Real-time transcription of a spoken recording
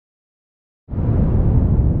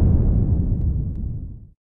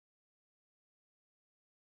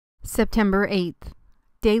September 8th.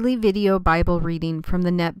 Daily video Bible reading from the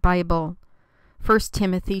Net Bible. 1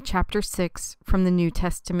 Timothy chapter 6 from the New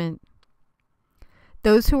Testament.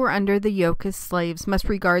 Those who are under the yoke as slaves must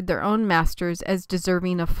regard their own masters as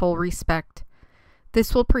deserving of full respect.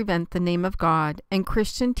 This will prevent the name of God and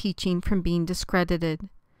Christian teaching from being discredited.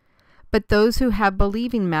 But those who have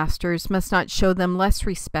believing masters must not show them less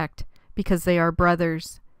respect because they are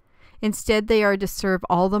brothers. Instead, they are to serve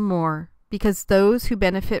all the more, because those who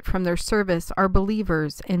benefit from their service are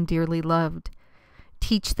believers and dearly loved.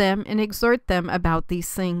 Teach them and exhort them about these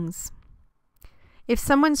things. If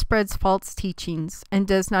someone spreads false teachings and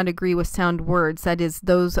does not agree with sound words, that is,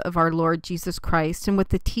 those of our Lord Jesus Christ, and with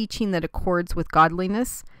the teaching that accords with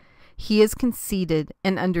godliness, he is conceited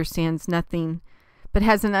and understands nothing, but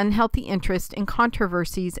has an unhealthy interest in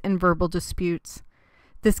controversies and verbal disputes.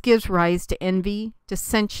 This gives rise to envy,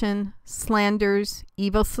 dissension, slanders,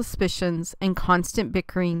 evil suspicions, and constant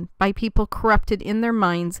bickering by people corrupted in their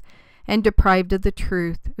minds and deprived of the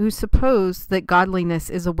truth, who suppose that godliness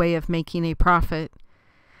is a way of making a profit.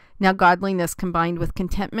 Now godliness combined with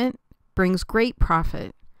contentment brings great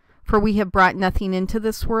profit, for we have brought nothing into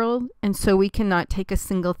this world, and so we cannot take a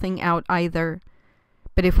single thing out either.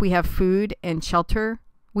 But if we have food and shelter,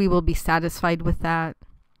 we will be satisfied with that.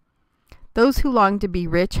 Those who long to be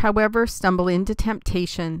rich, however, stumble into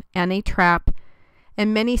temptation and a trap,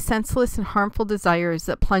 and many senseless and harmful desires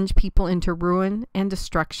that plunge people into ruin and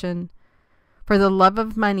destruction. For the love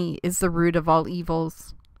of money is the root of all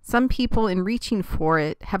evils. Some people, in reaching for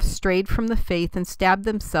it, have strayed from the faith and stabbed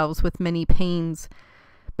themselves with many pains.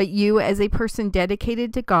 But you, as a person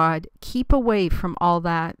dedicated to God, keep away from all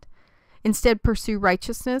that. Instead, pursue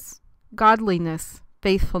righteousness, godliness,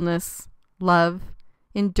 faithfulness, love,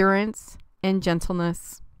 endurance, and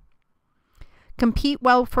gentleness. Compete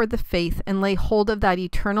well for the faith and lay hold of that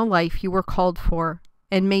eternal life you were called for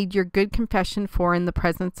and made your good confession for in the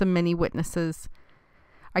presence of many witnesses.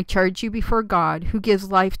 I charge you before God, who gives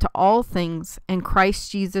life to all things, and Christ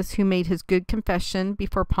Jesus, who made his good confession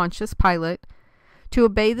before Pontius Pilate, to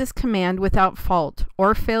obey this command without fault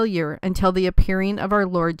or failure until the appearing of our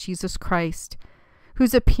Lord Jesus Christ,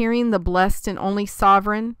 whose appearing the blessed and only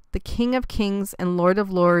sovereign, the King of kings and Lord of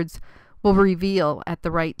lords, will reveal at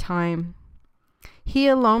the right time. He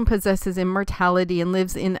alone possesses immortality and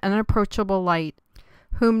lives in unapproachable light,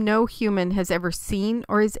 whom no human has ever seen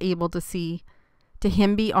or is able to see. To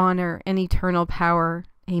him be honor and eternal power.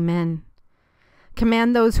 Amen.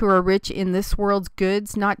 Command those who are rich in this world's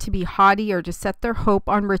goods not to be haughty or to set their hope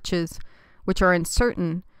on riches, which are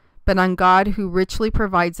uncertain, but on God, who richly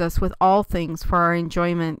provides us with all things for our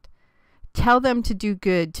enjoyment. Tell them to do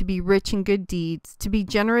good, to be rich in good deeds, to be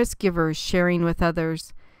generous givers, sharing with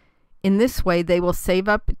others. In this way they will save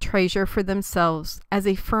up treasure for themselves as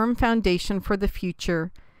a firm foundation for the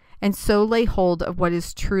future, and so lay hold of what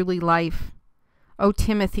is truly life. O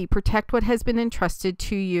Timothy, protect what has been entrusted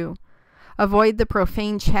to you. Avoid the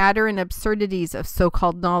profane chatter and absurdities of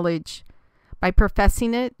so-called knowledge. By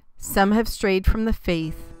professing it, some have strayed from the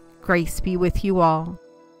faith. Grace be with you all.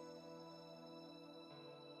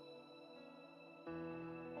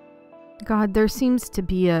 God, there seems to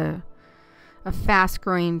be a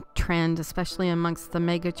fast-growing trend, especially amongst the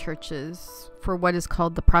mega churches, for what is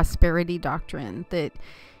called the prosperity doctrine, that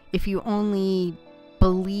if you only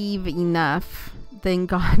believe enough, then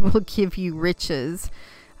God will give you riches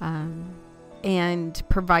and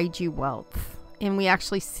provide you wealth. And we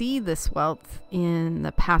actually see this wealth in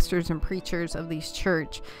the pastors and preachers of these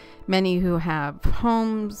church. Many who have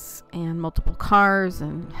homes and multiple cars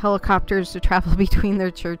and helicopters to travel between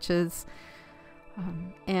their churches.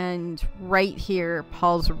 And right here,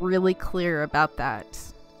 Paul's really clear about that.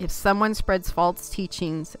 If someone spreads false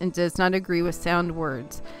teachings and does not agree with sound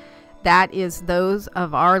words, that is those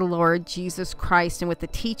of our Lord Jesus Christ, and with the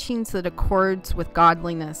teachings that accords with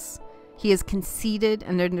godliness. He is conceited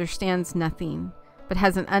and understands nothing, but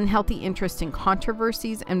has an unhealthy interest in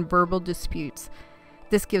controversies and verbal disputes.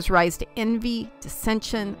 This gives rise to envy,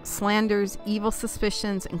 dissension, slanders, evil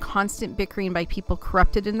suspicions, and constant bickering by people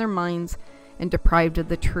corrupted in their minds and deprived of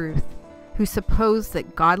the truth, who suppose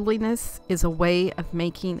that godliness is a way of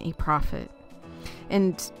making a profit.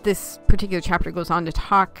 And this particular chapter goes on to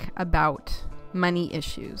talk about money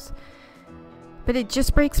issues. But it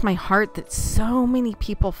just breaks my heart that so many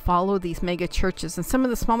people follow these mega churches, and some of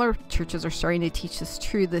the smaller churches are starting to teach this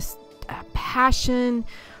true, this passion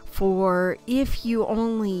for if you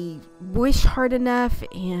only wish hard enough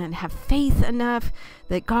and have faith enough,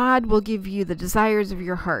 that God will give you the desires of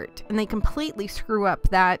your heart. And they completely screw up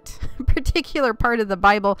that particular part of the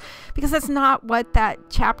Bible, because that's not what that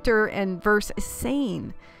chapter and verse is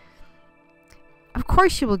saying. Of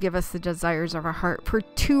course you will give us the desires of our heart for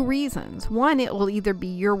two reasons. One, it will either be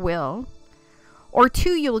your will, or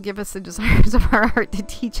two, you will give us the desires of our heart to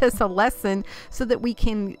teach us a lesson so that we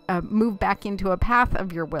can move back into a path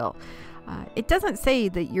of your will. It doesn't say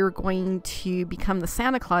that you're going to become the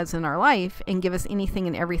Santa Claus in our life and give us anything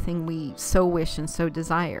and everything we so wish and so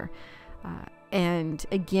desire. And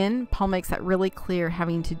again, Paul makes that really clear,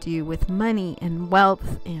 having to do with money and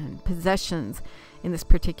wealth and possessions in this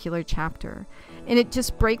particular chapter. And it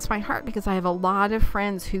just breaks my heart because I have a lot of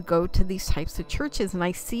friends who go to these types of churches, and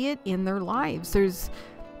I see it in their lives. There's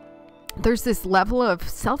this level of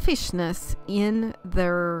selfishness in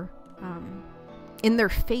their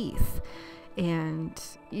faith, and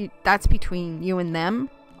that's between you and them.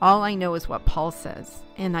 All I know is what Paul says,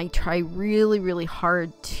 and I try really, really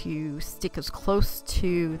hard to stick as close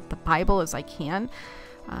to the Bible as I can.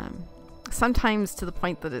 Sometimes to the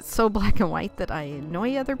point that it's so black and white that I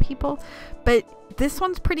annoy other people, but this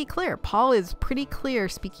one's pretty clear. Paul is pretty clear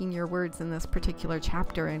speaking your words in this particular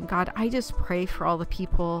chapter. And God, I just pray for all the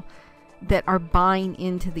people that are buying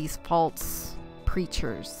into these false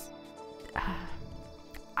preachers.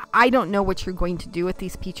 I don't know what you're going to do with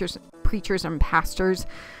these preachers and pastors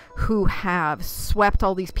who have swept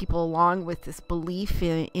all these people along with this belief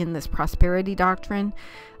in this prosperity doctrine.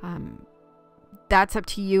 That's up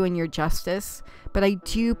to you and your justice. But I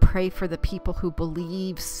do pray for the people who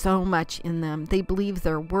believe so much in them. They believe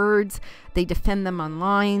their words. They defend them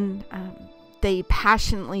online. They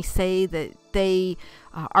passionately say that they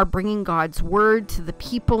are bringing God's word to the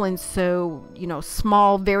people. And so,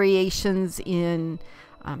 small variations in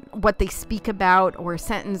what they speak about, or a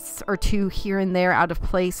sentence or two here and there out of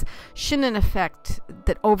place, shouldn't affect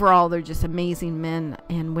that overall they're just amazing men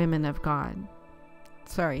and women of God.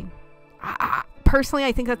 Sorry. Personally,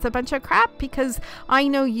 I think that's a bunch of crap, because I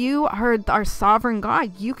know you are our sovereign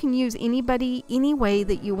God. You can use anybody any way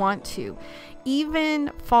that you want to.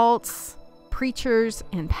 Even false preachers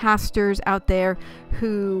and pastors out there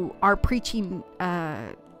who are preaching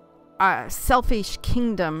selfish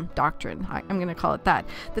kingdom doctrine. I'm going to call it that.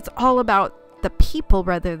 That's all about the people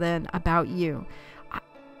rather than about you.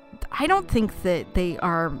 I don't think that they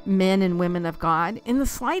are men and women of God in the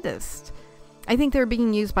slightest. I think they're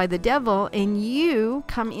being used by the devil, and you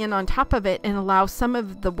come in on top of it and allow some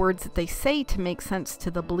of the words that they say to make sense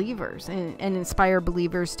to the believers and inspire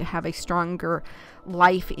believers to have a stronger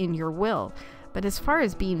life in your will. But as far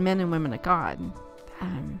as being men and women of God,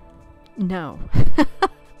 no.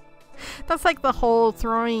 That's like the whole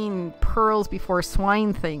throwing pearls before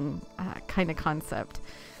swine thing kind of concept.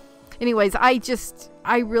 Anyways,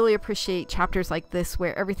 I really appreciate chapters like this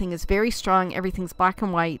where everything is very strong, everything's black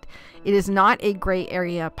and white. It is not a gray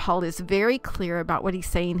area. Paul is very clear about what he's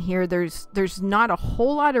saying here. There's not a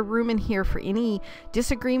whole lot of room in here for any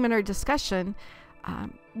disagreement or discussion.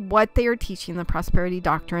 What they are teaching, the prosperity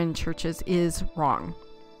doctrine churches, is wrong.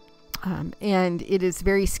 And it is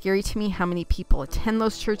very scary to me how many people attend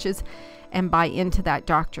those churches and buy into that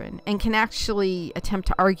doctrine and can actually attempt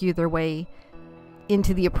to argue their way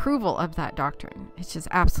into the approval of that doctrine. It's just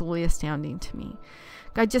absolutely astounding to me.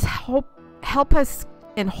 God, just help us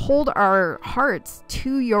and hold our hearts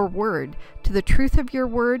to your word, to the truth of your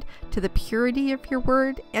word, to the purity of your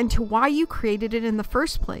word, and to why you created it in the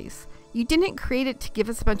first place. You didn't create it to give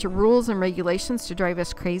us a bunch of rules and regulations to drive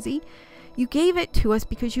us crazy. You gave it to us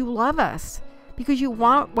because you love us, because you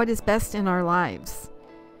want what is best in our lives.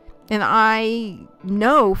 And I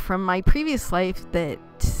know from my previous life that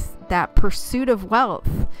pursuit of wealth,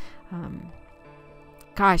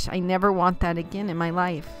 gosh, I never want that again in my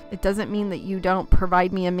life. It doesn't mean that you don't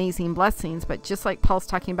provide me amazing blessings, but just like Paul's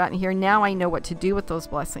talking about in here, now I know what to do with those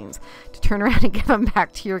blessings, to turn around and give them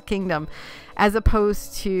back to your kingdom, as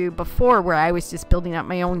opposed to before where I was just building up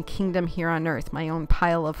my own kingdom here on earth, my own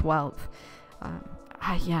pile of wealth.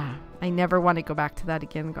 I never want to go back to that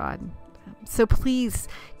again, God. So please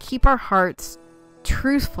keep our hearts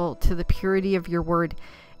truthful to the purity of your word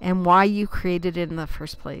and why you created it in the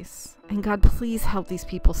first place. And God, please help these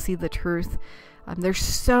people see the truth. There's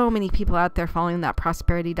so many people out there following that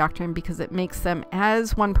prosperity doctrine because it makes them,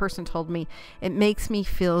 as one person told me, it makes me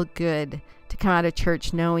feel good to come out of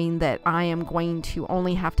church knowing that I am going to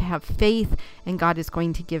only have to have faith and God is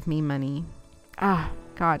going to give me money.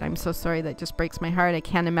 God, I'm so sorry. That just breaks my heart. I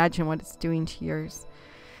can't imagine what it's doing to yours.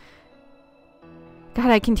 God,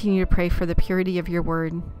 I continue to pray for the purity of your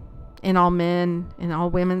word in all men and all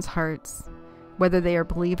women's hearts, whether they are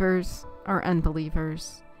believers or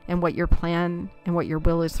unbelievers, and what your plan and what your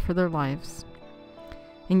will is for their lives.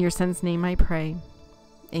 In your son's name I pray.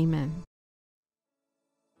 Amen.